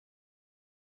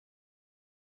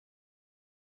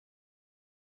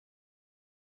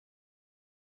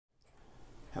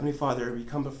Heavenly Father, we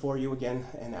come before you again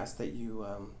and ask that you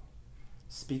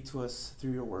speak to us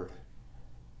through your word.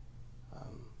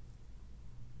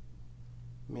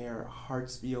 May our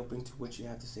hearts be open to what you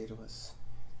have to say to us.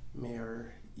 May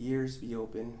our ears be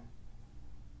open,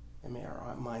 and may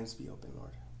our minds be open,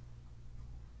 Lord.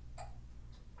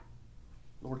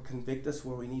 Lord, convict us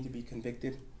where we need to be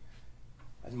convicted.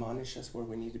 Admonish us where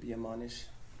we need to be admonished,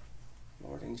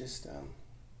 Lord, and just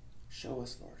show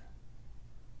us, Lord.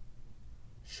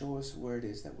 Show us where it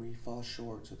is that we fall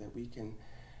short so that we can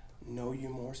know you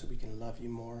more, so we can love you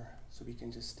more, so we can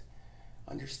just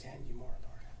understand you more,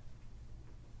 Lord.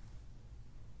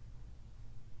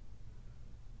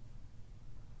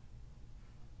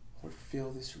 Lord,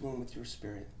 fill this room with your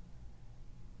spirit.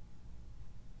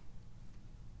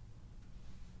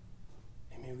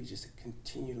 And may we just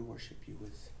continue to worship you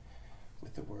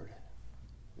with the word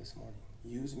this morning.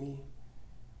 Use me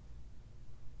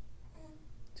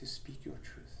to speak your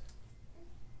truth.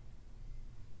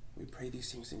 We pray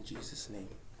these things in Jesus' name.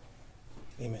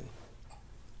 Amen.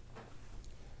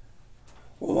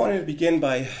 Well, I wanted to begin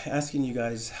by asking you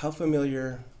guys, how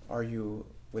familiar are you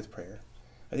with prayer?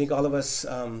 I think all of us,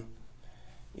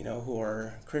 who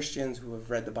are Christians, who have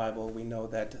read the Bible, we know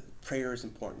that prayer is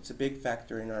important. It's a big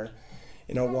factor in our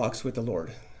walks with the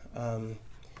Lord,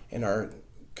 in our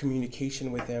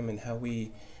communication with Him, and how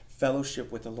we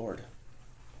fellowship with the Lord.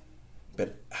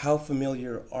 But how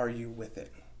familiar are you with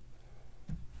it?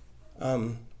 I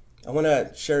want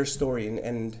to share a story,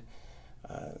 and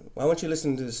I want you to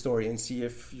listen to the story and see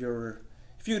if you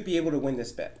would be able to win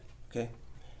this bet. Okay.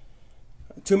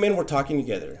 Two men were talking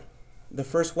together. The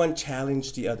first one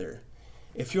challenged the other.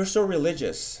 If you're so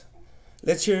religious,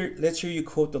 let's hear you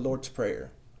quote the Lord's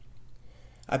Prayer.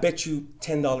 I bet you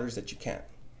 $10 that you can't.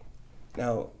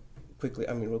 Now,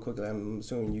 real quickly, I'm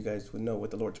assuming you guys would know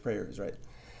what the Lord's Prayer is, right?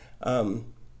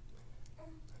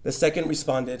 The second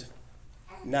responded,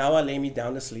 now I lay me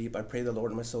down to sleep. I pray the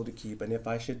Lord my soul to keep. And if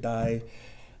I should die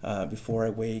before I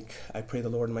wake, I pray the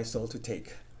Lord my soul to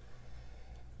take.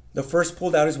 The first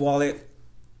pulled out his wallet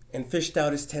and fished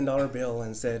out his $10 bill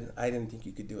and said, I didn't think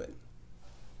you could do it.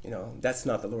 That's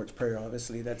not the Lord's Prayer,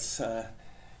 obviously. That's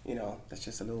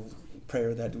just a little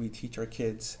prayer that we teach our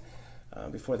kids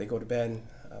before they go to bed.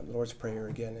 The Lord's Prayer,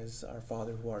 again, is Our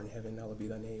Father who art in heaven, hallowed be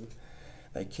thy name.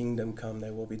 Thy kingdom come, thy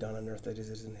will be done on earth as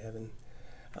it is in heaven.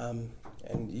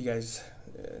 And you guys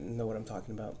know what I'm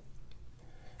talking about.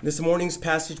 In this morning's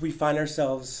passage, we find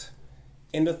ourselves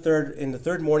in the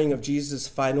third morning of Jesus'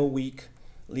 final week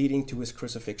leading to his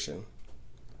crucifixion.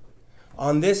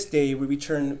 On this day, we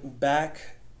return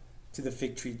back to the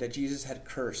fig tree that Jesus had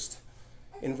cursed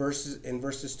in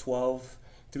verses 12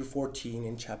 through 14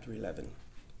 in chapter 11.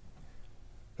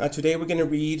 Now today we're going to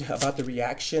read about the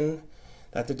reaction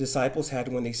that the disciples had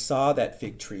when they saw that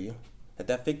fig tree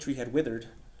had withered,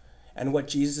 and what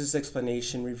Jesus'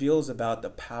 explanation reveals about the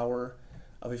power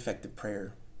of effective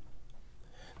prayer.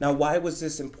 Now, why was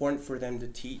this important for them to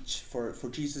teach, for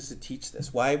Jesus to teach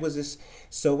this? Why was this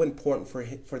so important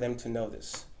for them to know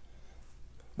this?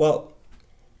 Well,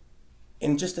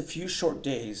 in just a few short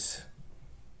days,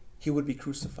 he would be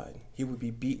crucified. He would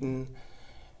be beaten,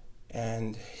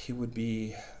 and he would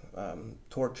be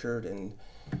tortured, and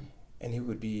he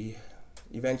would be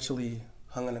eventually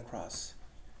hung on a cross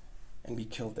and be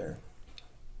killed there.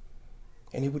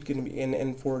 And he would get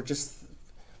and for just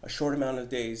a short amount of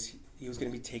days, he was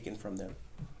going to be taken from them.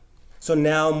 So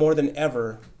now, more than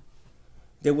ever,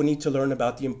 they would need to learn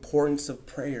about the importance of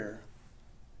prayer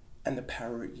and the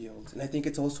power it yields. And I think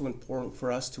it's also important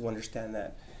for us to understand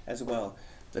that as well.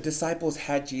 The disciples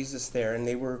had Jesus there, and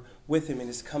they were with him in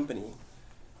his company.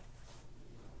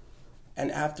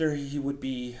 And after he would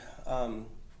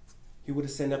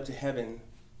ascend up to heaven,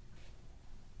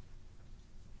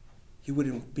 he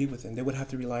wouldn't be with them. They would have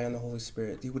to rely on the Holy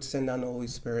Spirit. He would send down the Holy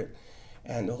Spirit,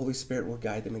 and the Holy Spirit will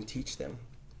guide them and teach them.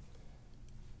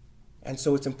 And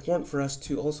so it's important for us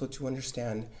to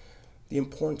understand the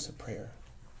importance of prayer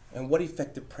and what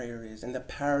effective prayer is and the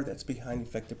power that's behind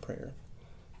effective prayer.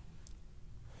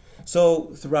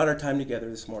 So throughout our time together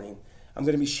this morning, I'm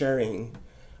going to be sharing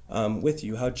with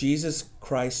you how Jesus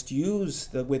Christ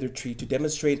used the withered tree to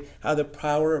demonstrate how the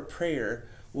power of prayer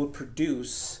will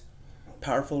produce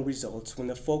powerful results when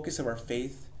the focus of our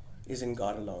faith is in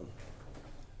God alone.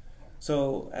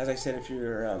 So, as I said, if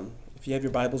you have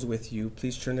your Bibles with you,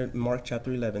 please turn to Mark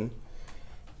chapter 11,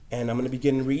 and I'm going to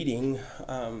begin reading.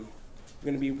 We're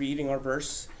going to be reading our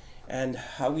verse, and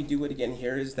how we do it again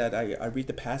here is that I read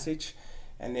the passage,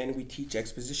 and then we teach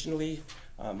expositionally.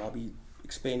 I'll be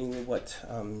explaining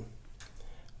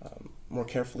more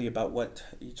carefully about what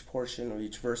each portion or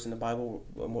each verse in the Bible,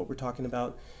 what we're talking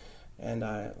about. And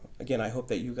again, I hope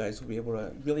that you guys will be able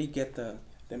to really get the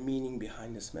meaning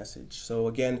behind this message. So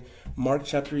again, Mark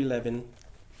chapter 11,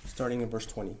 starting in verse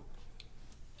 20.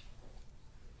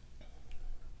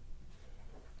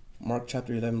 Mark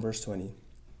chapter 11, verse 20.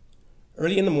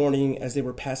 Early in the morning, as they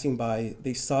were passing by,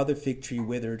 they saw the fig tree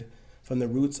withered from the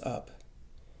roots up.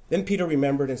 Then Peter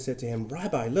remembered and said to him,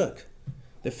 Rabbi, look,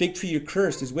 the fig tree you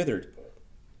cursed is withered.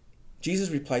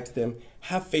 Jesus replied to them,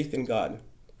 have faith in God.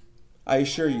 I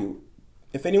assure you,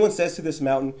 if anyone says to this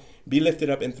mountain, be lifted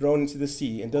up and thrown into the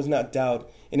sea, and does not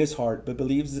doubt in his heart, but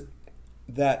believes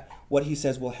that what he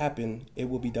says will happen, it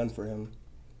will be done for him.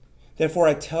 Therefore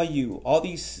I tell you,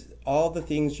 all the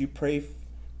things you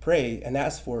pray and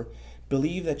ask for,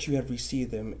 believe that you have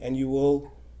received them, and you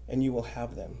will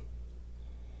have them.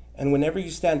 And whenever you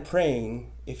stand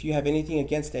praying, if you have anything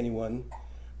against anyone,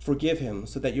 forgive him,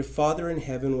 so that your Father in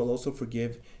heaven will also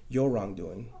forgive your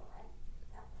wrongdoing.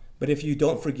 But if you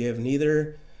don't forgive,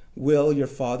 neither will your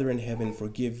Father in heaven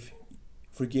forgive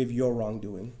your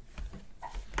wrongdoing.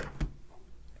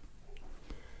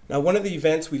 Now, one of the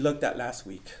events we looked at last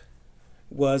week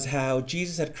was how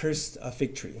Jesus had cursed a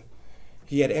fig tree.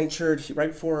 He had entered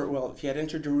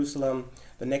Jerusalem.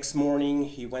 The next morning,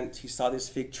 he saw this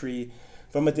fig tree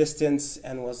from a distance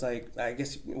and was like,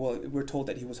 we're told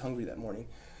that he was hungry that morning.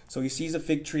 So he sees a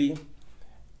fig tree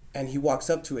and he walks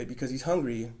up to it because he's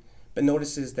hungry, but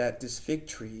notices that this fig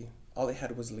tree, all it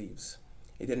had was leaves.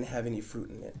 It didn't have any fruit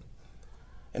in it.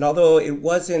 And although it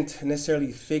wasn't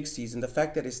necessarily fig season, the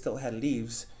fact that it still had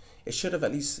leaves, it should have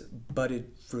at least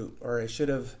budded fruit, or it should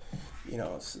have,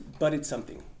 budded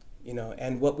something,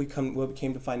 And what we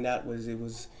came to find out was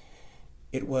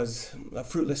it was a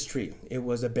fruitless tree. It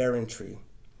was a barren tree.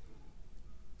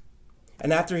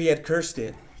 And after he had cursed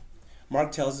it,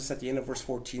 Mark tells us at the end of verse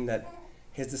 14 that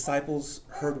his disciples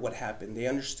heard what happened. They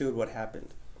understood what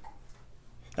happened.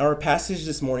 Now our passage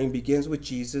this morning begins with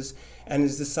Jesus and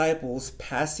his disciples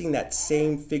passing that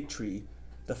same fig tree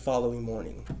the following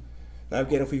morning. Now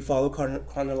again, if we follow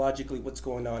chronologically what's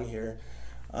going on here,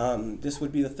 this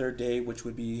would be the third day, which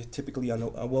would be typically on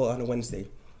a Wednesday.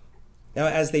 Now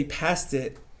as they passed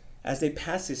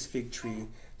this fig tree,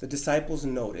 the disciples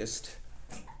noticed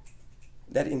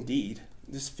that indeed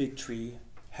this fig tree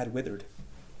had withered.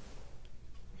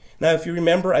 Now, if you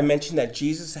remember, I mentioned that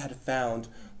Jesus had found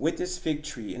with this fig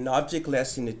tree an object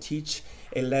lesson to teach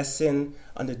a lesson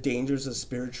on the dangers of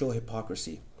spiritual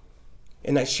hypocrisy.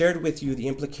 And I shared with you the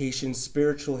implications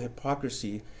spiritual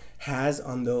hypocrisy has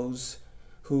on those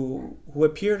who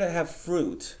appear to have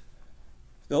fruit,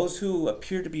 those who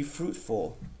appear to be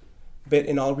fruitful, but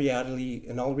in all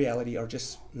reality are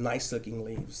just nice-looking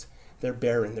leaves. They're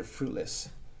barren, they're fruitless.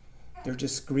 They're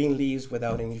just green leaves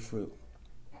without any fruit.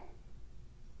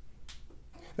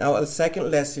 Now, a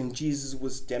second lesson Jesus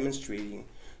was demonstrating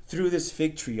through this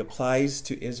fig tree applies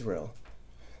to Israel,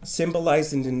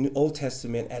 symbolized in the Old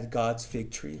Testament as God's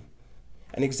fig tree.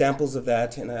 And examples of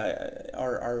that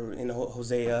are in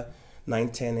Hosea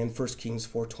 9:10 and 1 Kings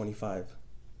 4:25.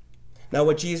 Now,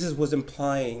 what Jesus was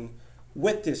implying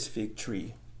with this fig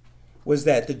tree was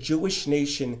that the Jewish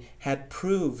nation had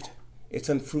proved its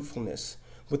unfruitfulness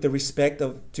with the respect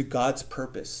to God's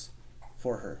purpose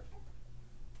for her.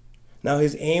 Now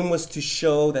his aim was to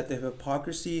show that the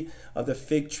hypocrisy of the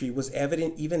fig tree was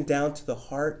evident even down to the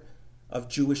heart of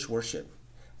Jewish worship,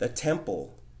 the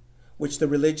temple, which the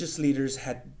religious leaders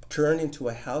had turned into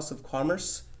a house of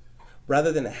commerce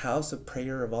rather than a house of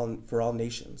prayer for all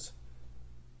nations.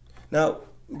 Now,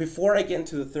 before I get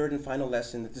into the third and final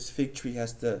lesson that this fig tree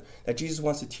that Jesus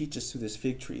wants to teach us through this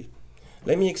fig tree,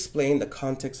 let me explain the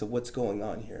context of what's going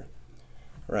on here.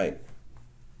 Right.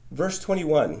 Verse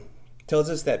 21 tells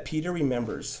us that Peter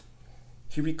remembers.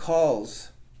 He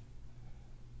recalls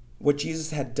what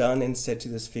Jesus had done and said to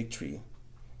this fig tree.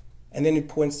 And then he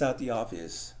points out the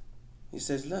obvious. He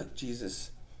says, look,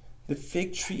 Jesus, the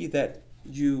fig tree that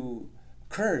you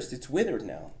cursed, it's withered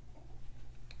now.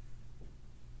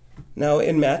 Now,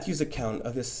 in Matthew's account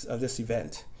of this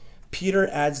event, Peter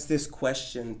adds this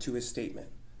question to his statement.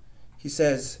 He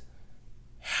says,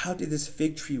 how did this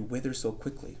fig tree wither so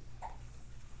quickly?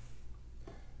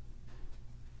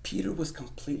 Peter was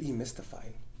completely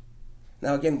mystified.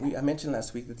 Now again, I mentioned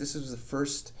last week that this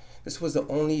was the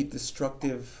only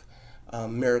destructive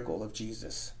miracle of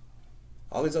Jesus.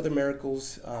 All these other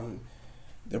miracles,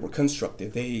 they were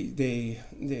constructive. They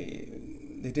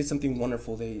did something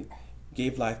wonderful. They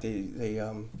gave life.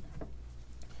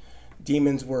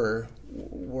 Demons were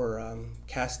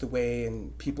cast away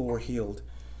and people were healed.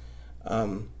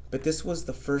 But this was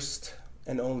the first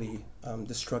and only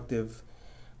destructive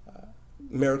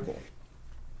miracle.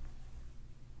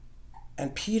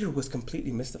 And Peter was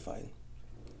completely mystified.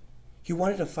 He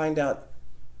wanted to find out,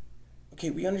 okay,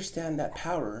 we understand that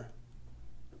power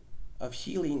of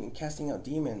healing and casting out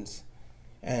demons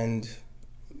and,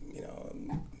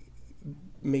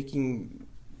 making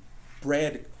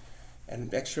bread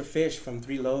and extra fish from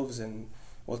 3 loaves and,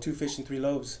 2 fish and 3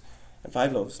 loaves and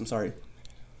 5 loaves, I'm sorry.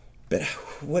 But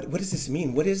what does this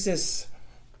mean? What is this?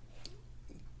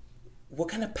 What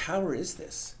kind of power is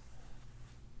this?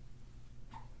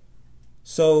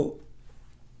 So,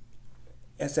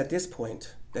 it's at this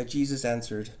point that Jesus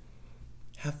answered,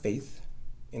 have faith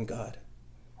in God.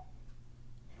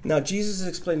 Now, Jesus'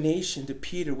 explanation to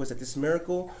Peter was that this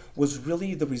miracle was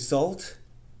really the result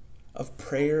of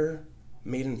prayer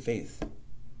made in faith.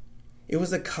 It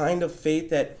was a kind of faith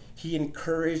that he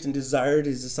encouraged and desired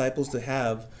his disciples to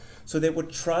have, so they would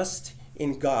trust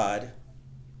in God,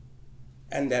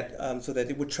 and that so that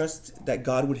they would trust that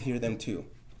God would hear them too.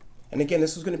 And again,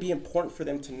 this was going to be important for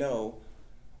them to know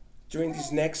during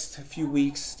these next few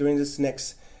weeks, during this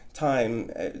next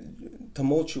time,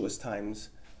 tumultuous times,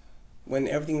 when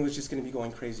everything was just going to be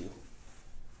going crazy.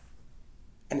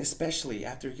 And especially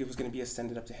after he was going to be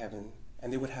ascended up to heaven,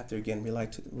 and they would have to again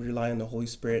rely on the Holy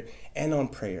Spirit and on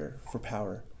prayer for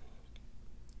power.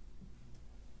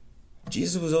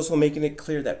 Jesus was also making it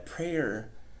clear that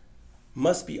prayer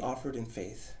must be offered in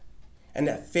faith, and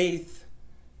that faith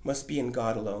must be in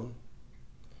God alone.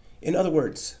 In other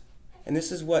words, and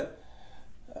this is what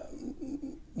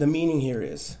the meaning here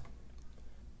is,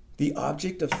 the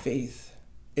object of faith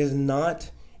is not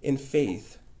in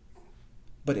faith,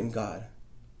 but in God.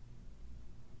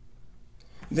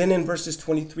 Then in verses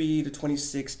 23 to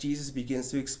 26, Jesus begins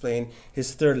to explain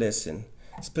his third lesson,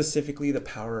 specifically the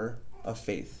power of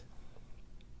faith.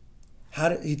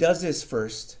 He does this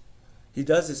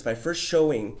by first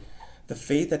showing the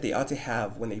faith that they ought to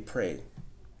have when they pray.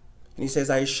 And he says,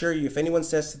 I assure you, if anyone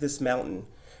says to this mountain,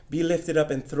 be lifted up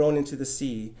and thrown into the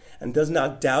sea, and does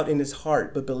not doubt in his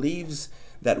heart, but believes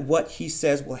that what he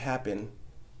says will happen,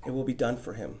 it will be done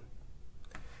for him.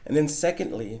 And then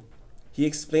secondly, he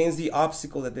explains the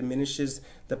obstacle that diminishes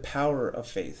the power of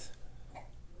faith.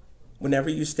 Whenever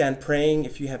you stand praying,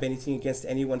 if you have anything against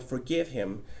anyone, forgive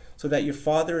him, so that your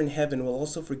Father in heaven will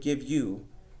also forgive you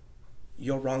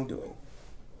your wrongdoing.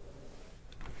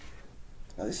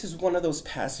 Now, this is one of those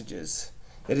passages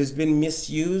that has been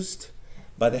misused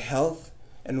by the health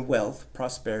and wealth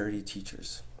prosperity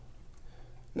teachers.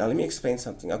 Now, let me explain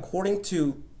something. According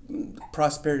to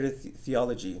prosperity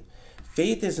theology,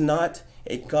 faith is not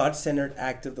a God-centered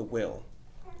act of the will.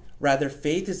 Rather,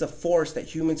 faith is a force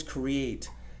that humans create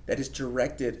that is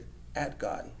directed at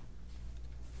God.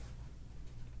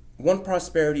 One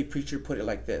prosperity preacher put it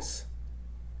like this: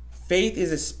 faith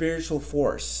is a spiritual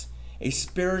force, a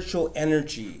spiritual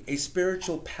energy, a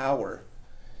spiritual power.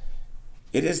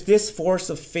 It is this force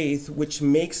of faith which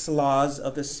makes laws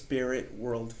of the spirit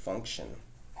world function.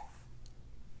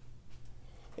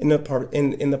 In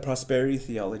the prosperity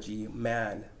theology,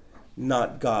 man,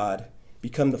 not God,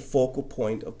 become the focal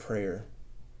point of prayer.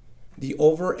 The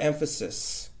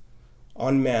overemphasis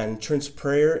on man turns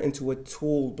prayer into a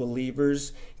tool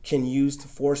believers can use to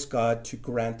force God to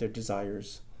grant their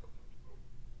desires.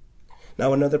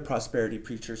 Now, another prosperity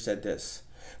preacher said this: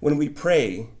 when we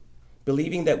pray,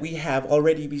 believing that we have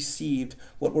already received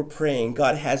what we're praying,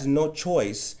 God has no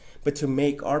choice but to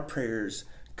make our prayers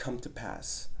come to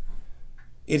pass.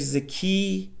 It is a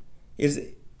key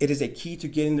to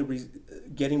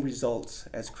getting results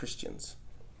as Christians.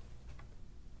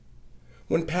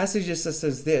 When passages such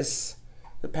as this,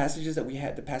 the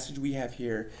passage we have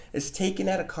here, is taken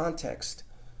out of context,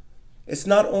 it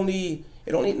not only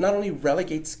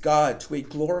relegates God to a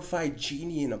glorified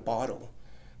genie in a bottle,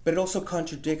 but it also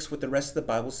contradicts what the rest of the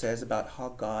Bible says about how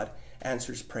God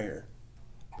answers prayer.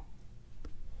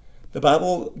 The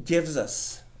Bible gives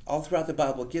us, all throughout the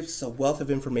Bible, gives us a wealth of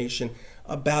information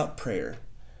about prayer,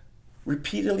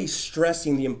 repeatedly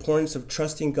stressing the importance of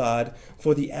trusting God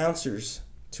for the answers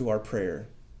to our prayer.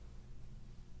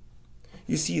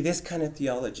 You see, this kind of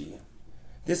theology,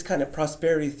 this kind of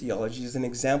prosperity theology is an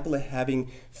example of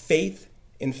having faith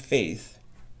in faith,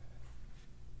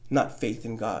 not faith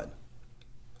in God.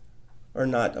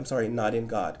 Not in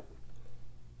God.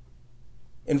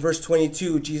 In verse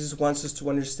 22, Jesus wants us to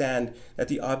understand that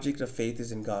the object of faith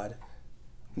is in God.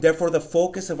 Therefore, the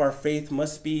focus of our faith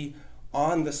must be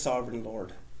on the sovereign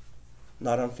Lord,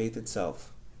 not on faith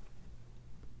itself.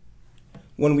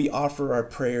 When we offer our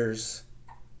prayers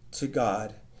to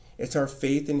God, it's our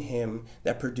faith in Him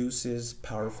that produces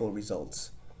powerful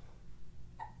results.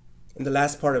 In the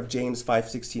last part of James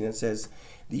 5:16, it says,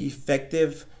 "The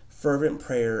effective, fervent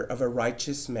prayer of a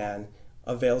righteous man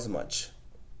avails much.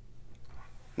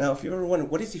 Now, if you ever wonder,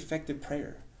 what is effective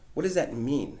prayer? What does that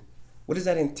mean? What does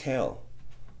that entail?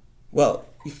 Well,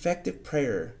 effective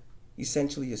prayer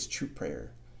essentially is true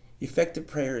prayer. Effective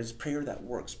prayer is prayer that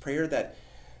works, prayer that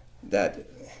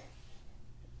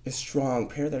is strong,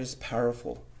 prayer that is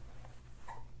powerful.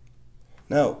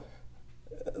 Now,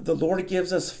 the Lord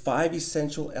gives us 5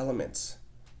 essential elements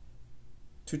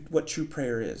to what true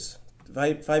prayer is.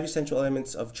 Five essential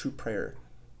elements of true prayer.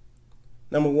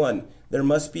 Number 1, there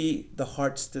must be the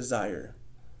heart's desire.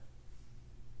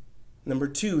 Number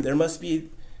 2, there must be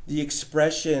the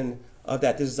expression of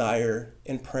that desire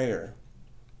in prayer.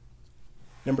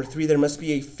 Number 3, there must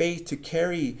be a faith to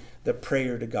carry the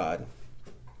prayer to God.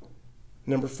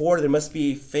 Number 4, there must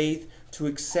be a faith to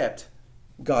accept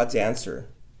God's answer.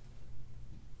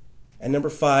 And number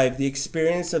 5, the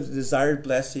experience of the desired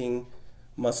blessing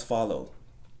must follow.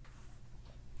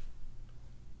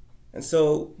 And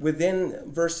so within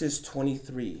verses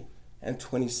 23 and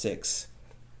 26,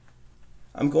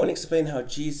 I'm going to explain how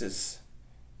Jesus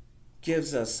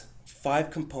gives us 5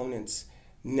 components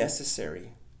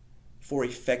necessary for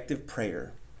effective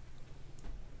prayer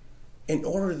in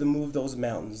order to move those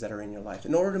mountains that are in your life,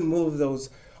 in order to move those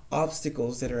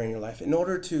obstacles that are in your life, in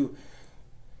order to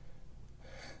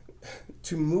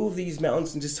move these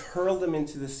mountains and just hurl them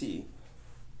into the sea.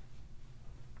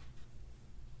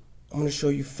 I'm going to show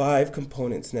you 5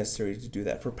 components necessary to do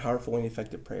that for powerful and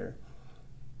effective prayer.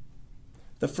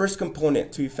 The first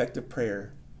component to effective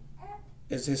prayer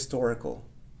is historical.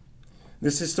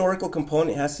 This historical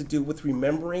component has to do with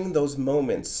remembering those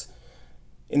moments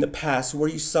in the past where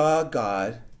you saw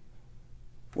God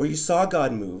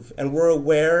move and were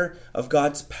aware of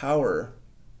God's power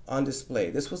on display.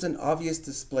 This was an obvious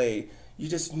display. You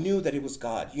just knew that it was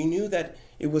God. You knew that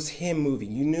it was Him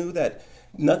moving. You knew that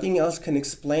nothing else can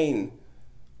explain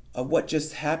what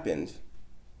just happened.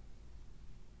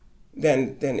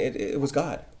 Then it was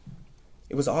God.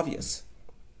 It was obvious.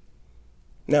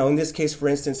 Now, in this case, for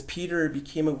instance, Peter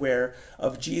became aware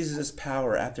of Jesus'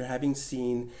 power after having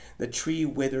seen the tree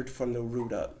withered from the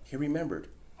root up. He remembered.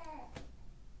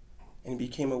 And he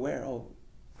became aware, oh,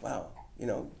 wow,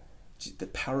 the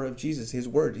power of Jesus, His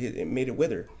word, it made it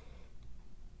wither.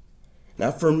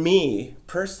 Now, for me,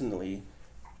 personally,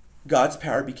 God's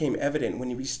power became evident when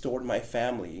He restored my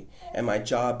family and my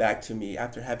job back to me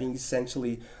after having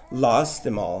essentially lost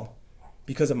them all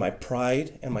because of my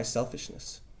pride and my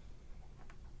selfishness.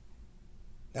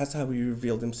 That's how He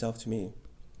revealed Himself to me.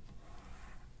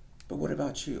 But what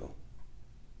about you?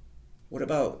 What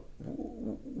about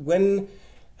when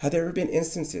have there ever been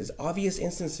obvious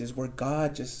instances where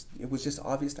it was just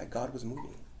obvious that God was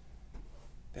moving?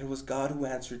 That it was God who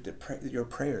answered your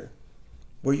prayer,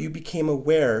 where you became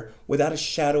aware without a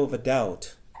shadow of a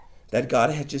doubt that God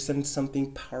had just done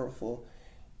something powerful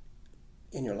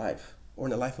in your life or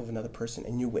in the life of another person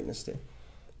and you witnessed it.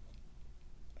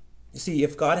 You see,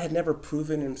 if God had never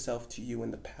proven Himself to you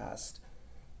in the past,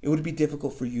 it would be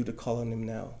difficult for you to call on Him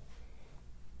now.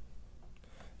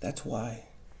 That's why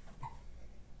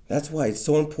it's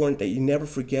so important that you never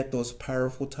forget those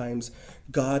powerful times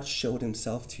God showed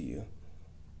Himself to you.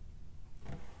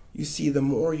 You see, the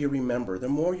more you remember, the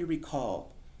more you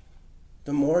recall,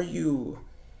 the more you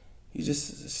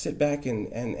just sit back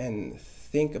and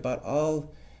think about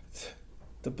all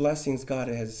the blessings God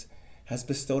has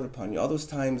bestowed upon you. All those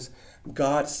times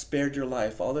God spared your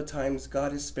life. All the times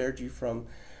God has spared you from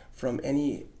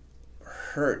any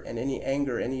hurt and any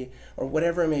anger, or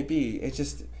whatever it may be.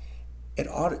 It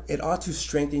ought to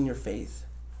strengthen your faith.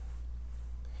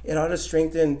 It ought to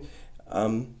strengthen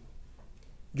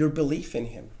your belief in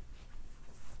Him.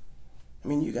 I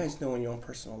mean, you guys know in your own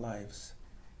personal lives,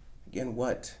 again,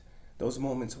 what those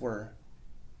moments were.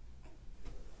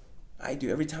 I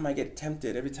do. Every time I get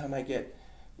tempted, every time I get,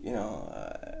 as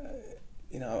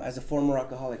a former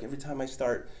alcoholic, every time I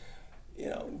start,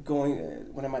 going,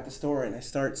 when I'm at the store and I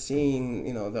start seeing,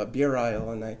 the beer aisle,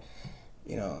 and I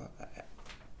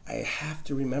have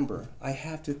to remember, I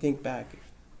have to think back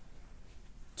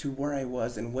to where I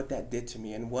was and what that did to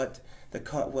me and what the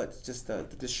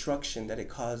destruction that it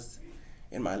caused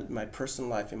in my personal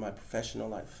life, in my professional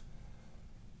life.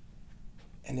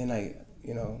 And then I'm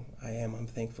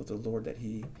thankful to the Lord that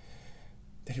He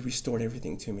restored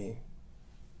everything to me.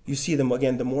 You see, the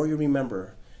more you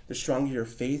remember, the stronger your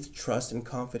faith, trust, and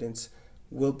confidence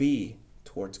will be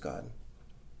towards God.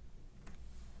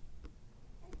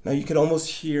 Now you could almost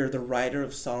hear the writer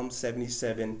of Psalm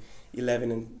 77,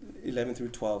 11 through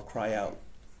 12 cry out,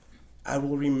 "I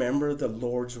will remember the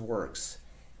Lord's works.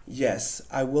 Yes,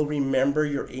 I will remember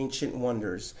your ancient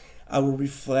wonders. I will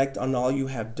reflect on all you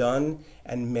have done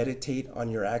and meditate on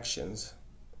your actions."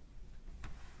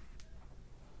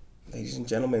 Ladies and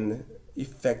gentlemen,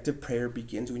 effective prayer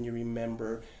begins when you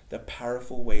remember the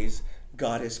powerful ways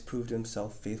God has proved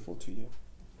himself faithful to you.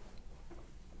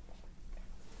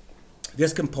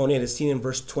 This component is seen in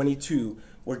verse 22,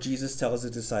 where Jesus tells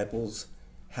his disciples,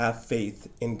 have faith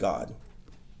in God.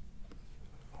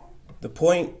 The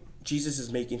point Jesus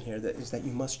is making here is that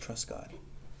you must trust God.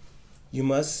 You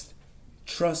must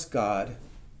trust God,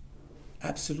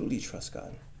 absolutely trust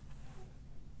God.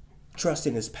 Trust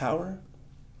in his power,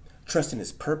 trust in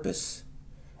his purpose,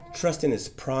 trust in his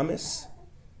promise,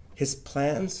 his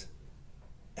plans,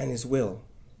 and his will.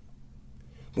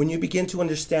 When you begin to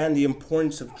understand the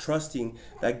importance of trusting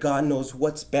that God knows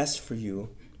what's best for you,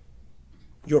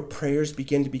 your prayers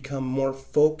begin to become more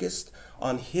focused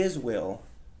on his will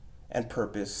and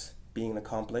purpose being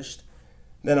accomplished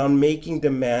than on making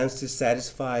demands to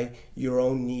satisfy your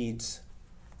own needs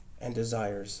and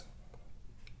desires.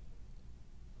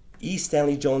 E.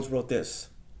 Stanley Jones wrote this: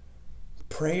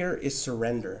 prayer is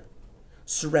surrender.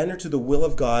 Surrender to the will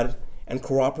of God and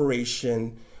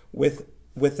cooperation with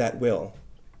that will.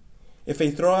 If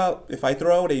I throw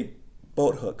out a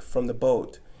boat hook from the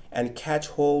boat and catch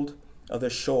hold of the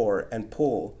shore and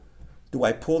pull, do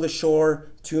I pull the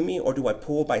shore to me or do I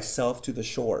pull myself to the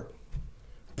shore?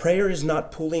 Prayer is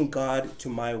not pulling God to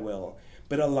my will,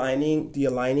 but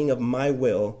aligning of my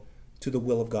will to the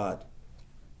will of God.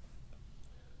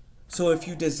 So if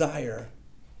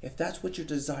that's what your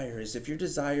desire is, if your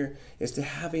desire is to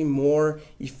have a more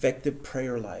effective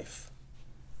prayer life,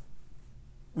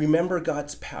 remember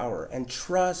God's power and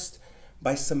trust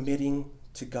by submitting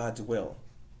to God's will.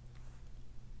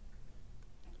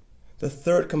 The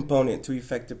third component to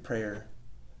effective prayer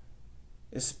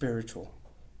is spiritual.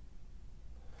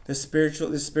 The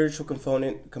spiritual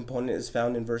component is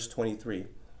found in verse 23.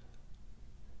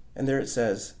 And there it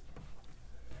says,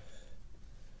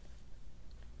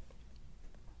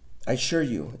 I assure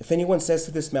you, if anyone says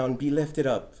to this mountain, be lifted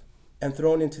up and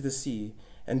thrown into the sea,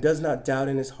 and does not doubt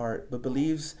in his heart, but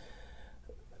believes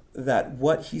that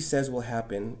what he says will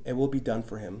happen, it will be done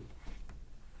for him.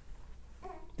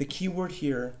 The key word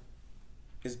here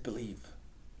is believe.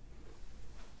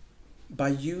 By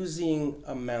using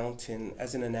a mountain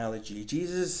as an analogy,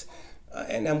 Jesus,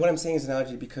 and what I'm saying is an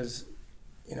analogy because,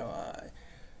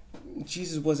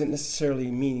 Jesus wasn't necessarily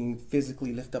meaning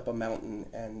physically lift up a mountain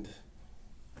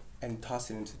and toss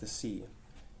it into the sea.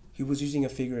 He was using a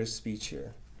figure of speech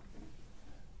here.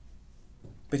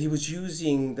 But he was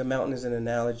using the mountain as an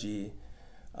analogy,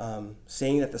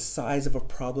 saying that the size of a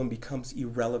problem becomes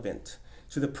irrelevant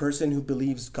to the person who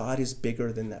believes God is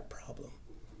bigger than that problem.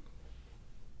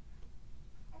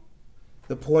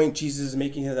 The point Jesus is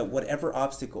making here that whatever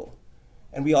obstacle,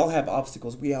 and we all have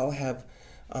obstacles, we all have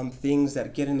things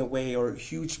that get in the way, or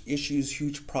huge issues,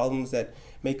 huge problems that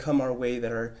may come our way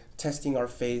that are testing our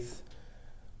faith.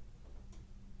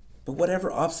 But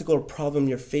whatever obstacle or problem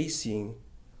you're facing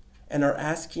and are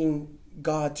asking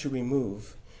God to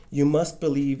remove, you must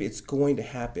believe it's going to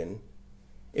happen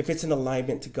if it's in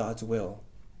alignment to God's will.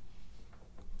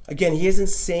 Again, he isn't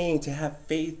saying to have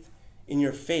faith in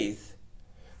your faith.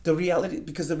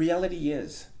 Because the reality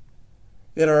is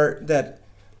that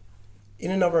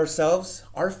in and of ourselves,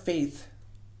 our faith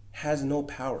has no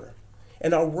power.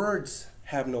 And our words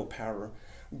have no power.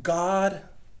 God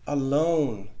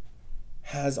alone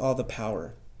has all the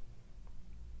power.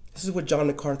 This is what John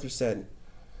MacArthur said.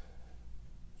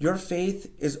 Your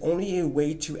faith is only a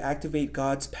way to activate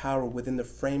God's power within the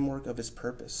framework of his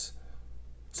purpose.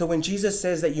 So when Jesus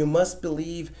says that you must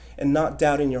believe and not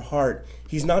doubt in your heart,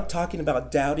 he's not talking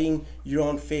about doubting your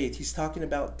own faith. He's talking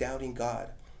about doubting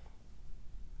God.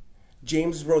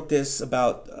 James wrote this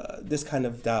about this kind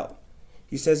of doubt.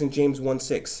 He says in James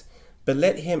 1:6, but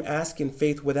let him ask in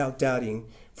faith without doubting,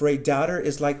 for a doubter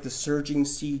is like the surging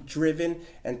sea, driven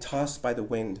and tossed by the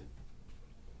wind.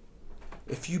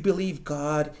 If you believe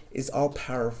God is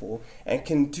all-powerful and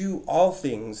can do all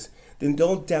things, then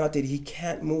don't doubt that he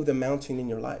can't move the mountain in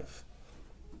your life.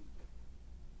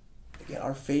 Again,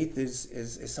 our faith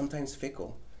is sometimes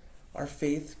fickle. Our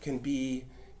faith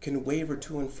can waver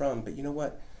to and from, but you know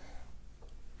what?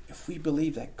 If we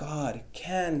believe that God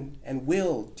can and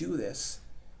will do this,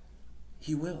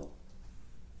 he will.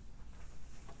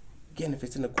 Again, if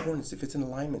it's in accordance, if it's in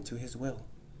alignment to his will.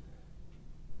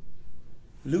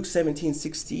 Luke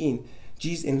 17:16,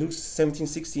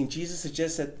 Jesus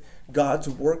suggests that God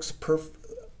works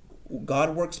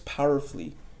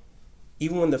powerfully,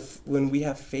 even when we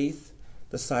have faith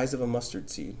the size of a mustard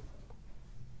seed.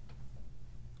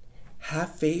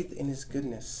 Have faith in his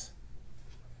goodness.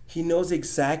 He knows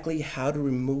exactly how to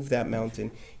remove that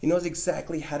mountain. He knows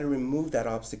exactly how to remove that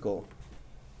obstacle.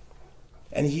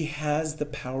 And he has the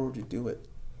power to do it.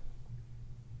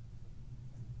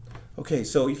 Okay,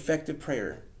 so effective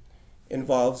prayer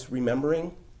involves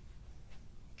remembering,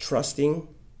 trusting,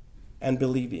 and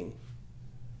believing.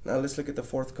 Now let's look at the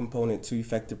fourth component to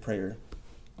effective prayer.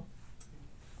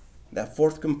 That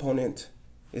fourth component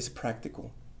is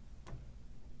practical.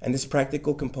 And this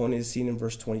practical component is seen in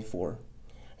verse 24.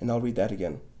 And I'll read that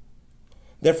again.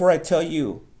 Therefore I tell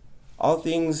you, all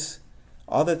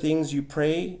the things you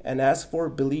pray and ask for,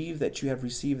 believe that you have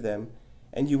received them,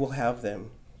 and you will have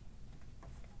them.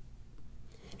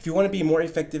 If you want to be more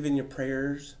effective in your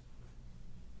prayers,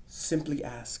 simply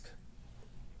ask.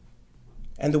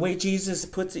 And the way Jesus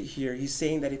puts it here, he's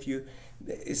saying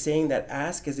that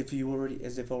ask as if it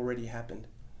already happened.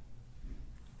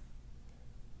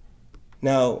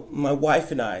 Now, my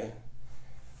wife and I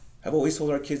have always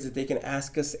told our kids that they can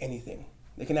ask us anything.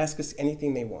 They can ask us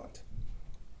anything they want.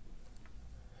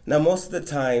 Now, most of the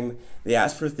time, they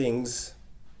ask for things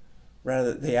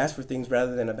rather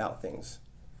than about things.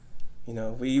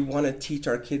 We want to teach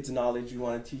our kids knowledge. We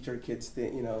want to teach our kids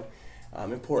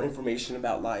important information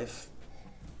about life.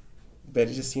 But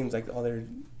it just seems like all they're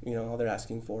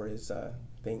asking for is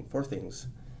things.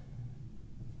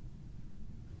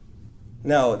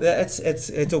 Now,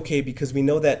 it's okay, because we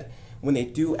know that when they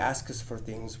do ask us for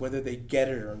things, whether they get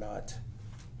it or not,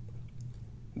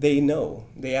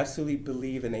 they absolutely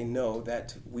believe and they know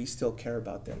that we still care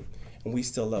about them and we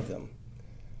still love them.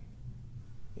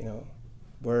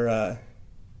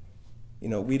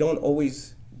 We don't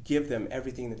always give them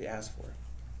everything that they ask for.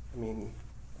 I mean,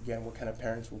 again, what kind of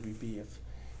parents would we be if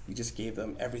we just gave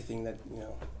them everything that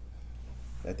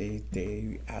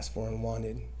they asked for and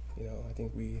wanted? I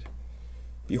think we'd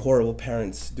be horrible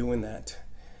parents doing that.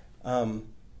 But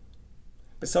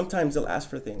sometimes they'll ask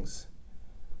for things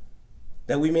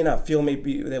that we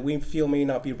feel may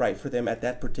not be right for them at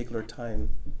that particular time.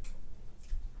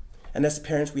 And as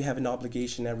parents, we have an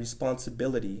obligation and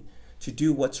responsibility to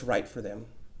do what's right for them.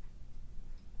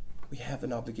 We have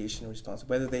an obligation and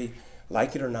responsibility, whether they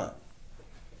like it or not.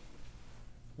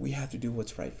 We have to do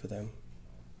what's right for them.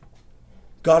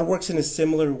 God works in a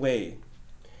similar way.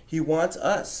 He wants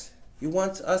us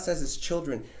as his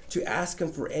children to ask him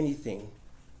for anything.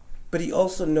 But he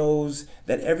also knows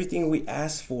that everything we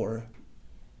ask for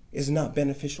is not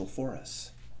beneficial for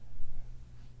us.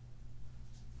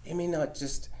 It may not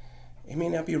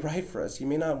be right for us. He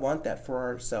may not want that for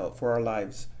ourselves, for our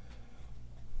lives.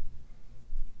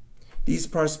 These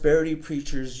prosperity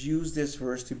preachers use this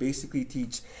verse to basically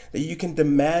teach that you can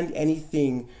demand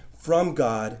anything from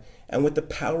God, and with the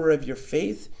power of your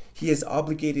faith, he is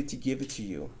obligated to give it to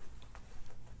you.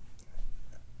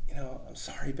 I'm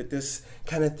sorry, but this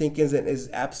kind of thinking is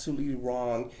absolutely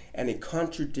wrong, and it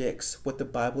contradicts what the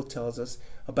Bible tells us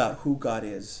about who God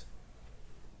is.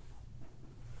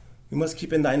 We must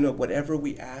keep in mind that whatever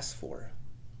we ask for,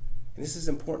 and this is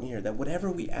important here, that whatever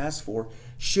we ask for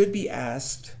should be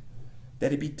asked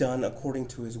that it be done according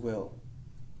to his will.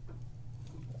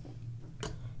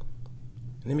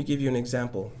 Let me give you an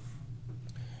example.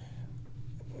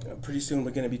 Pretty soon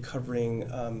we're going to be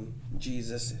covering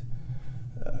Jesus.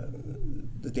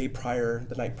 The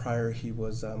night prior, he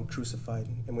was crucified,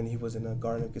 and when he was in the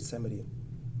Garden of Gethsemane.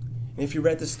 And if you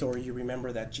read the story, you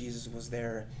remember that Jesus was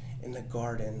there in the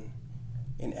garden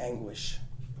in anguish,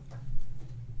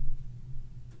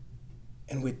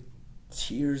 and with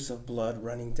tears of blood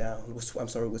running down, with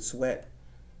sweats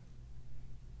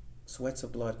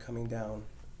of blood coming down,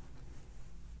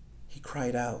 he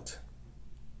cried out,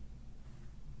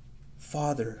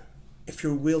 "Father, if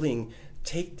you're willing,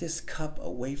 take this cup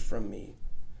away from me.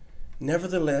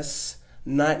 Nevertheless,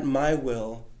 not my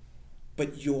will,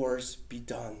 but yours be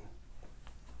done."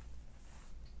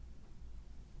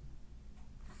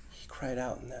 He cried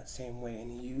out in that same way,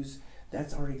 and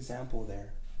that's our example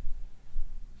there.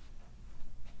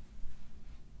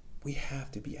 We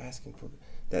have to be asking for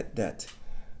that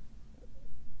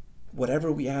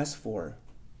whatever we ask for,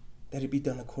 that it be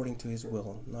done according to his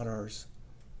will, not ours.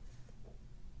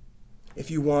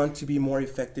 If you want to be more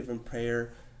effective in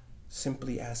prayer,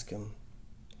 simply ask him.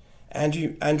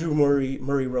 Andrew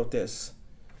Murray wrote this: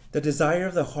 "The desire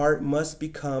of the heart must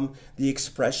become the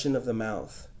expression of the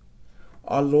mouth."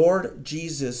 Our Lord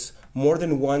Jesus more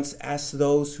than once asked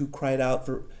those who cried out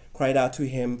to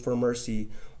him for mercy,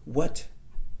 "What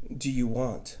do you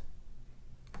want?"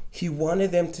 He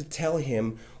wanted them to tell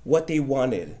him what they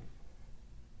wanted.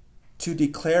 To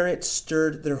declare it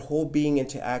stirred their whole being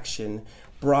into action,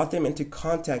 brought them into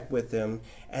contact with him,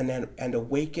 and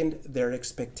awakened their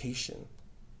expectation.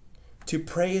 To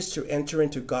pray is to enter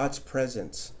into God's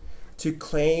presence, to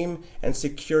claim and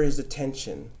secure his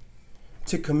attention.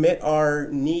 to commit our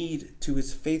need to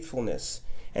his faithfulness,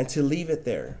 and to leave it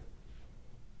there.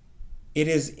 It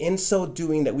is in so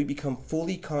doing that we become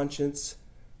fully conscious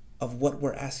of what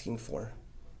we're asking for.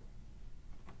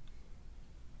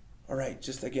 All right,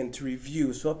 just again to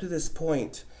review. So up to this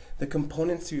point, the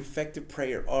components to effective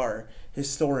prayer are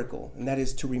historical, and that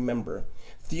is to remember;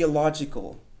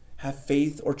 theological, have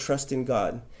faith or trust in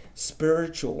God;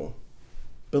 spiritual,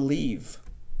 believe.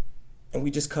 And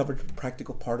we just covered the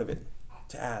practical part of it,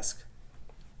 to ask.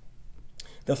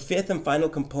 The fifth and final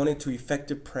component to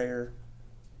effective prayer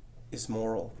is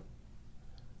moral.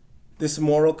 This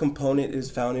moral component is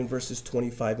found in verses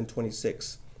 25 and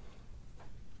 26.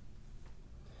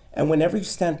 And whenever you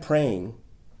stand praying,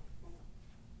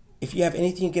 if you have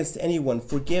anything against anyone,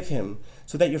 forgive him,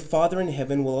 so that your Father in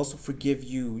heaven will also forgive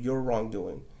you your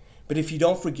wrongdoing. But if you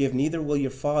don't forgive, neither will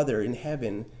your Father in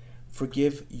heaven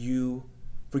forgive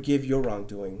your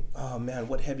wrongdoing. Oh man,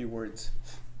 what heavy words.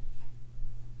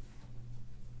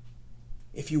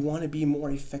 If you want to be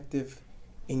more effective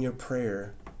in your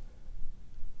prayer,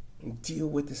 deal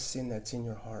with the sin that's in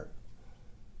your heart.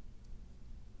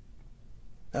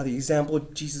 Now, the example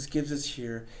Jesus gives us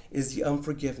here is the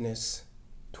unforgiveness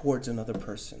towards another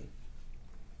person.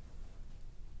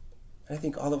 And I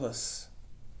think all of us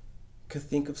could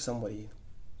think of somebody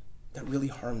that really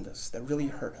harmed us, that really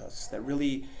hurt us, that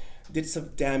really did some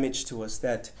damage to us,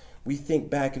 that we think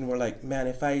back and we're like, man,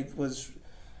 if I was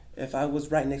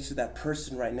right next to that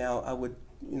person right now, I would,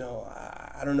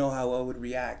 I don't know how I would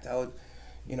react. I would,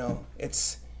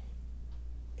 it's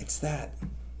that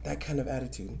kind of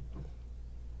attitude.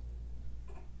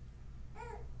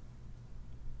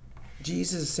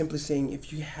 Jesus is simply saying,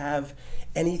 if you have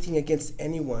anything against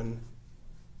anyone,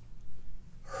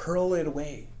 hurl it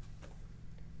away.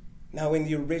 Now, in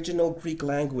the original Greek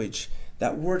language,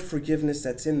 that word forgiveness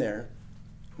that's in there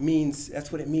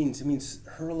that's what it means. It means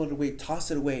hurl it away,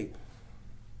 toss it away,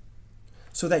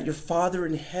 so that your Father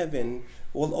in heaven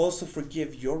will also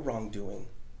forgive your wrongdoing.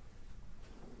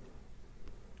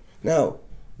 Now,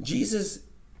 Jesus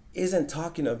isn't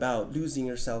talking about losing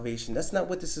your salvation. That's not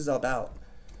what this is about.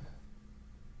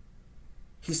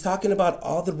 He's talking about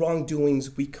all the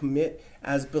wrongdoings we commit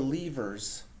as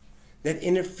believers that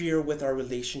interfere with our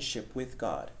relationship with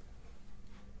God.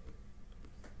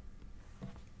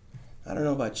 I don't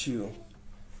know about you,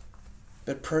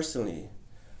 but personally,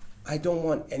 I don't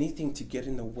want anything to get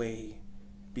in the way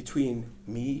between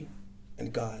me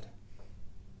and God.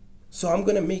 So I'm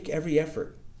going to make every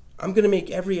effort. I'm going to make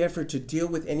every effort to deal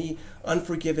with any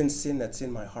unforgiven sin that's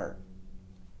in my heart.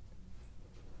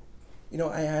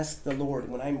 I ask the Lord,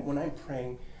 when I'm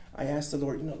praying, I ask the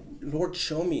Lord, Lord,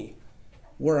 show me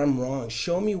where I'm wrong.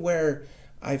 Show me where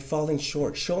I've fallen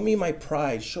short. Show me my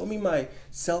pride. Show me my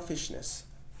selfishness.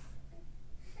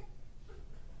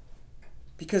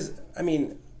 Because,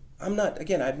 I'm not,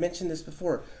 again, I've mentioned this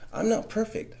before, I'm not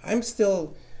perfect. I'm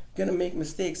still going to make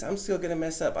mistakes. I'm still going to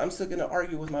mess up. I'm still going to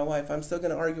argue with my wife. I'm still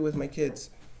going to argue with my kids.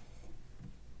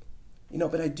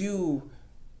 But I do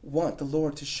want the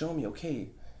Lord to show me, okay,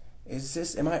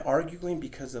 am I arguing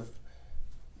because of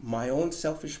my own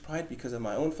selfish pride, because of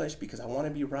my own flesh, because I want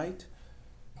to be right?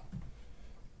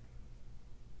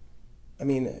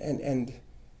 And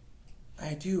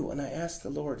I do, and I ask the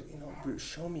Lord,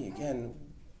 show me again.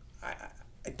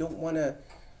 I don't want to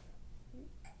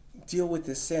deal with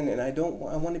this sin, and I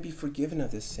want to be forgiven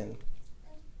of this sin.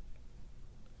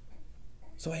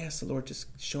 So I ask the Lord, just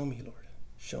show me, Lord,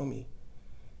 show me.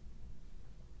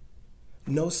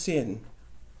 No sin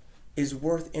is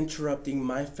worth interrupting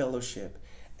my fellowship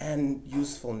and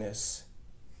usefulness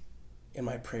in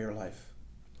my prayer life.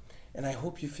 And I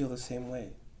hope you feel the same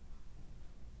way.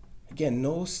 Again,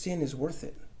 no sin is worth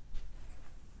it.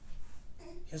 You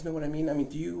guys know what I mean?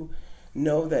 Do you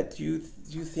know that, do you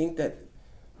think that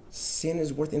sin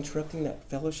is worth interrupting that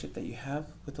fellowship that you have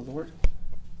with the Lord?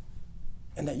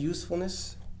 And that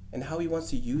usefulness and how he wants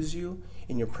to use you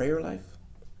in your prayer life?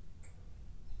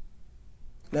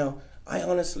 Now, I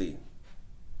honestly,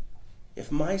 if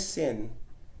my sin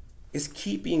is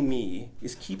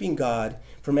keeping God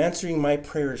from answering my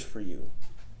prayers for you,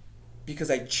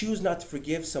 because I choose not to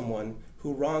forgive someone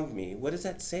who wronged me, what does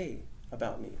that say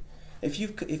about me? If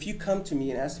you come to me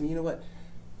and ask me, you know what,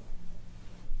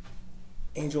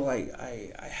 Angel,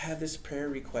 I have this prayer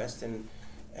request, and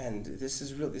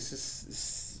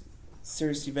this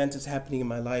serious event is happening in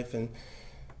my life, and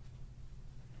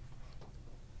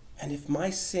if my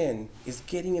sin is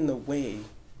getting in the way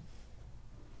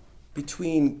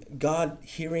between God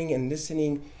hearing and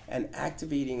listening and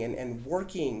activating and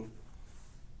working,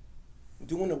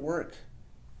 doing the work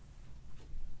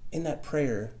in that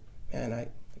prayer, man,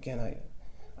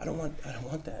 I I don't want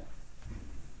that.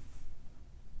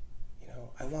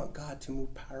 I want God to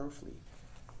move powerfully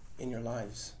in your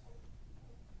lives.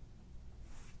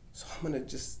 So I'm going to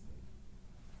just,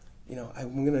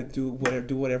 I'm going to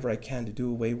do whatever I can to do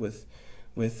away with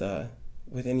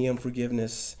any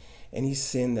unforgiveness, any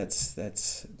sin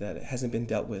that hasn't been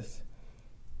dealt with.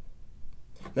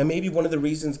 Now, maybe one of the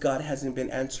reasons God hasn't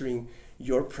been answering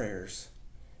your prayers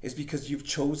is because you've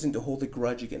chosen to hold a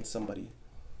grudge against somebody.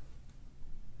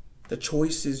 The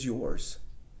choice is yours.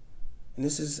 And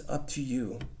this is up to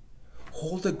you.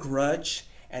 Hold a grudge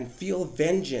and feel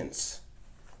vengeance,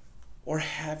 or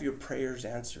have your prayers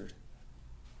answered.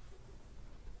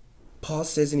 Paul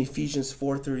says in Ephesians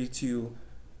 4:32,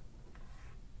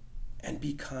 and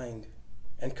be kind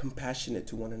and compassionate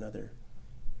to one another,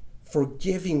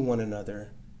 forgiving one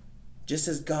another, just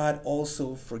as God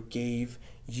also forgave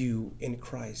you in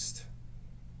Christ.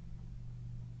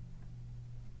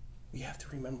 We have to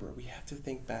remember, we have to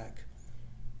think back.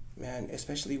 Man,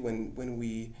 especially when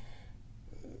we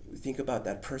think about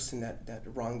that person that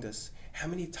wronged us. How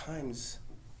many times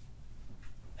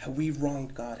have we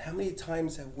wronged God? How many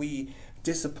times have we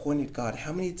disappointed God?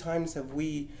 How many times have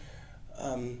we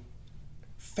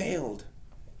failed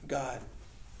God?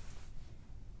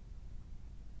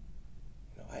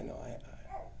 I know,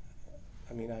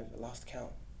 I've lost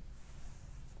count.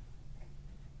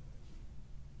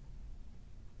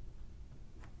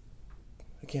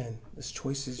 Again, this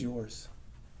choice is yours.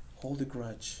 Hold a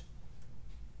grudge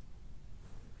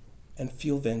and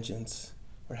feel vengeance,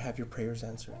 or have your prayers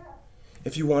answered.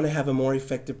 If you want to have a more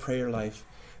effective prayer life,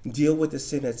 deal with the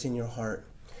sin that's in your heart.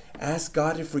 Ask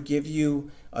God to forgive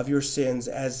you of your sins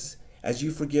as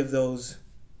you forgive those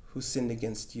who sinned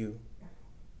against you.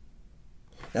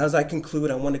 Now, as I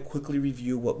conclude, I want to quickly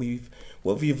review what we've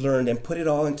learned and put it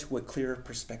all into a clearer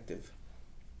perspective.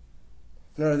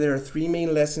 Now, there are three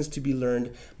main lessons to be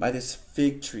learned by this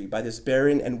fig tree, by this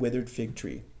barren and withered fig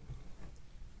tree.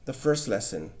 The first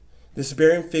lesson: this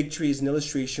barren fig tree is an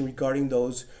illustration regarding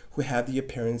those who have the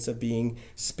appearance of being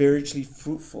spiritually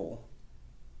fruitful,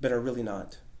 but are really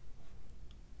not.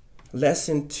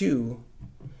 Lesson 2: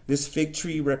 this fig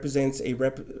tree is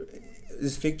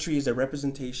a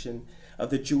representation of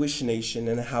the Jewish nation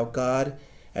and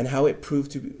how it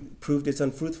proved its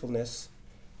unfruitfulness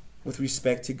with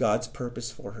respect to God's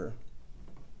purpose for her.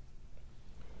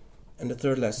 And the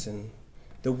third lesson: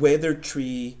 the withered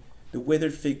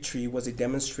fig tree was a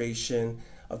demonstration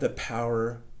of the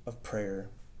power of prayer.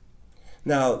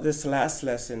 Now, this last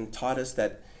lesson taught us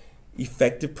that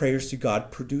effective prayers to God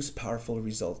produce powerful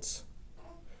results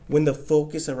when the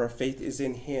focus of our faith is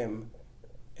in Him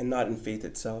and not in faith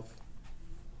itself.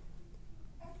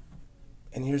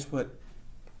 And here's what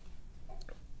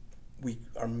we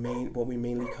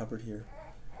mainly covered here.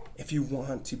 If you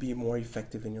want to be more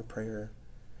effective in your prayer,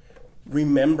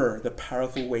 remember the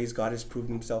powerful ways God has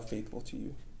proven Himself faithful to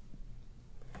you.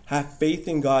 Have faith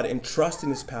in God and trust in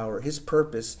His power, His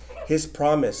purpose, His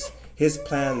promise, His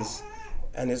plans,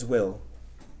 and His will.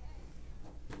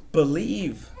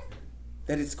 Believe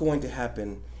that it's going to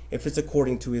happen if it's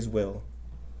according to His will.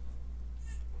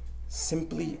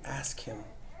 Simply ask Him,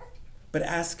 but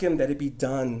ask Him that it be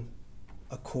done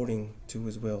according to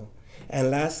His will.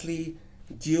 And lastly,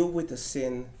 deal with the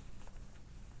sin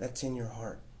that's in your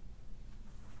heart.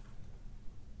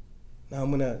 Now I'm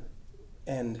going to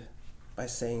end by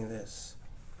saying this.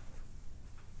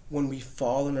 When we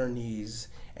fall on our knees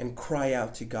and cry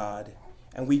out to God,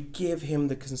 and we give Him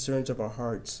the concerns of our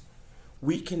hearts,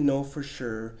 we can know for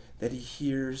sure that He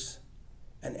hears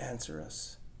and answers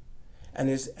us. And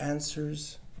His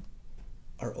answers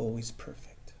are always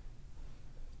perfect.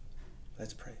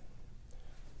 Let's pray.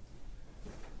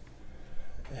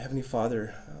 Heavenly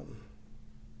Father, we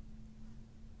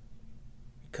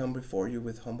come before You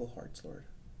with humble hearts, Lord.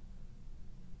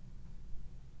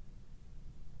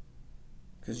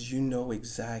 Because You know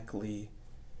exactly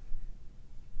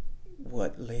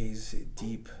what lays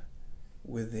deep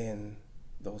within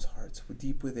those hearts,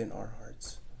 deep within our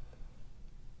hearts.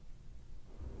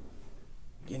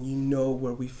 And You know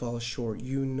where we fall short.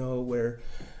 You know where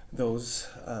those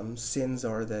sins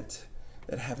are that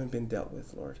haven't been dealt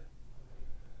with, Lord.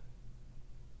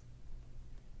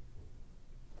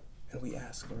 And we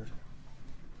ask, Lord,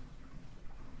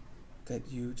 that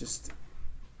we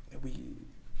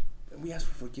ask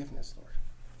for forgiveness, Lord.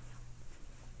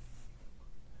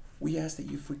 We ask that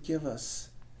You forgive us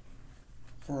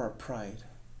for our pride.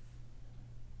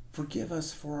 Forgive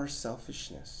us for our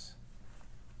selfishness.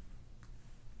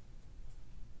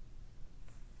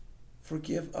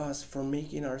 Forgive us for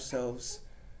making ourselves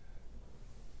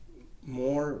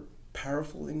more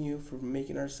powerful than You, for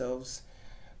making ourselves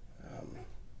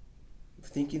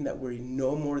thinking that we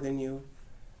know more than you.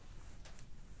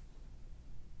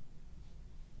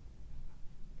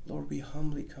 Lord, we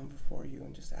humbly come before you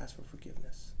and just ask for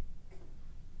forgiveness.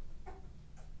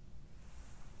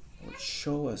 Lord,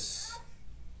 show us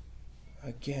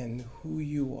again who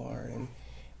you are and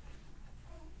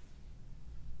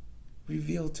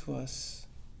reveal to us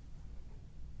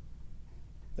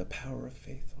the power of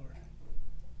faith, Lord,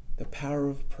 the power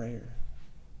of prayer.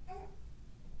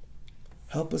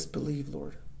 Help us believe,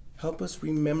 Lord. Help us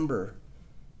remember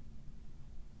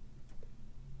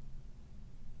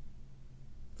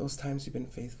those times you've been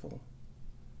faithful.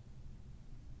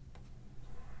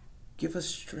 Give us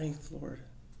strength, Lord,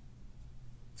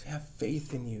 to have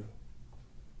faith in you,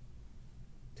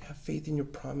 to have faith in your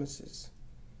promises,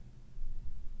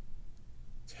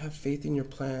 to have faith in your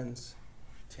plans,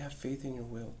 to have faith in your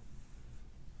will.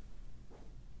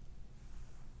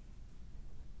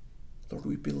 Lord,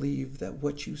 we believe that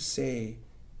what you say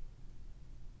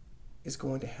is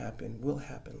going to happen, will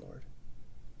happen, Lord.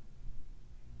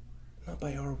 Not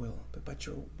by our will, but by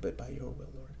your will,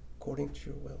 Lord, according to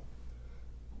your will.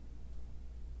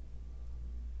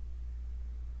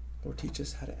 Lord, teach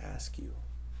us how to ask you,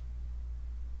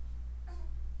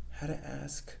 how to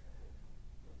ask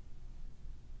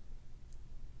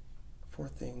for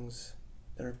things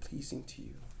that are pleasing to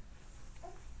you.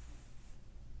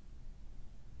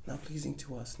 Not pleasing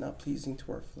to us, not pleasing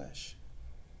to our flesh,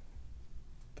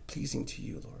 but pleasing to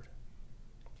you, Lord.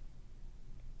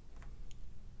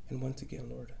 And once again,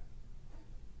 Lord,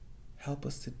 help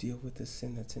us to deal with the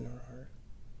sin that's in our heart.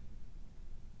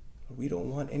 Lord, we don't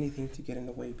want anything to get in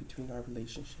the way between our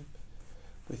relationship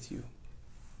with you.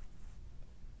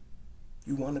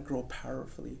 You want to grow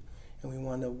powerfully, and we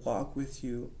want to walk with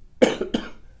you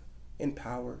in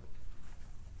power.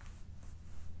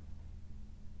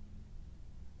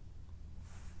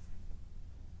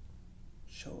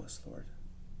 Show us, Lord,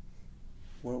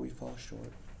 where we fall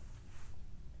short.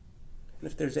 And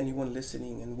if there's anyone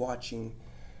listening and watching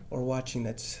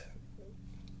that's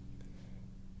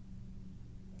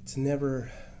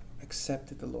never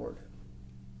accepted the Lord,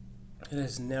 that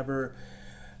has never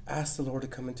asked the Lord to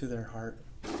come into their heart,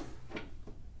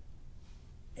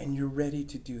 and you're ready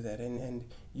to do that, and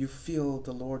you feel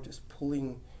the Lord just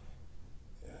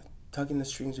tugging the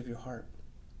strings of your heart,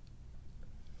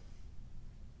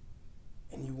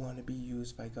 and you want to be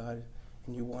used by God,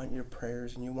 and you want your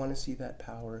prayers, and you want to see that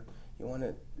power, you want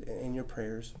it in your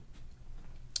prayers,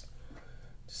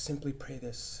 just simply pray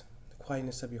this, the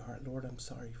quietness of your heart. Lord, I'm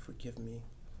sorry, forgive me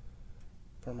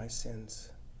for my sins.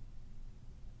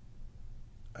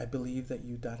 I believe that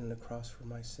you died on the cross for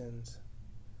my sins.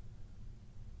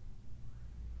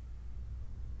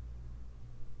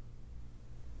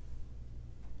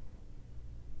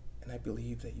 And I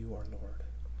believe that you are Lord.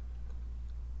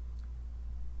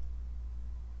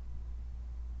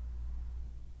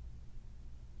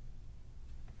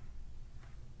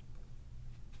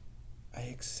 I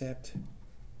accept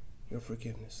your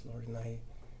forgiveness, Lord, and I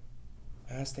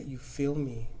ask that you fill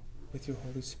me with your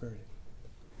Holy Spirit.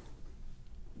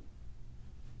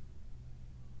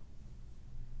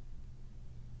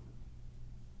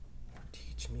 Lord,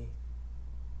 teach me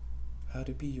how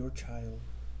to be your child,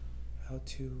 how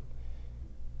to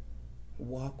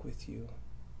walk with you,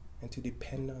 and to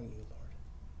depend on you, Lord.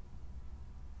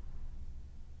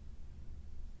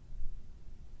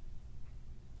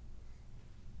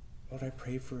 Lord, I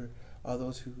pray for all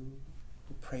those who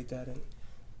prayed that, and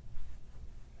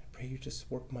I pray you just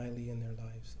work mightily in their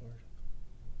lives, Lord.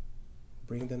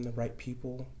 Bring them the right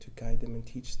people to guide them and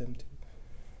teach them to.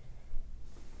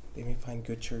 They may find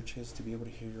good churches to be able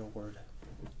to hear your word.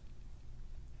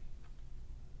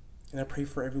 And I pray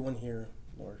for everyone here,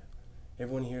 Lord.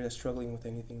 Everyone here that's struggling with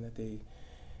anything, that they,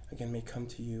 again, may come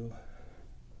to you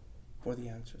for the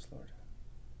answers, Lord.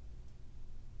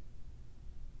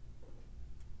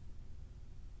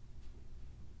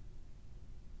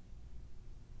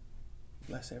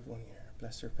 Bless everyone here.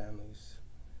 Bless their families.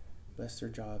 Bless their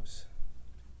jobs.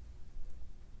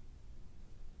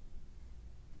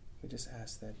 We just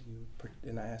ask that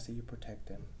I ask that you protect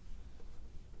them.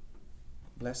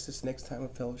 Bless this next time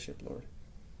of fellowship, Lord.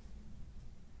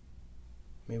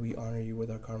 May we honor you with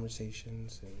our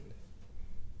conversations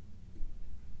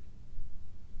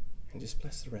and just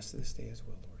bless the rest of this day as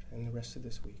well, Lord, and the rest of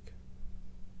this week.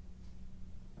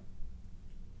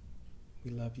 We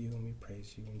love you and we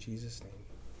praise you. In Jesus' name,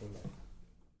 amen.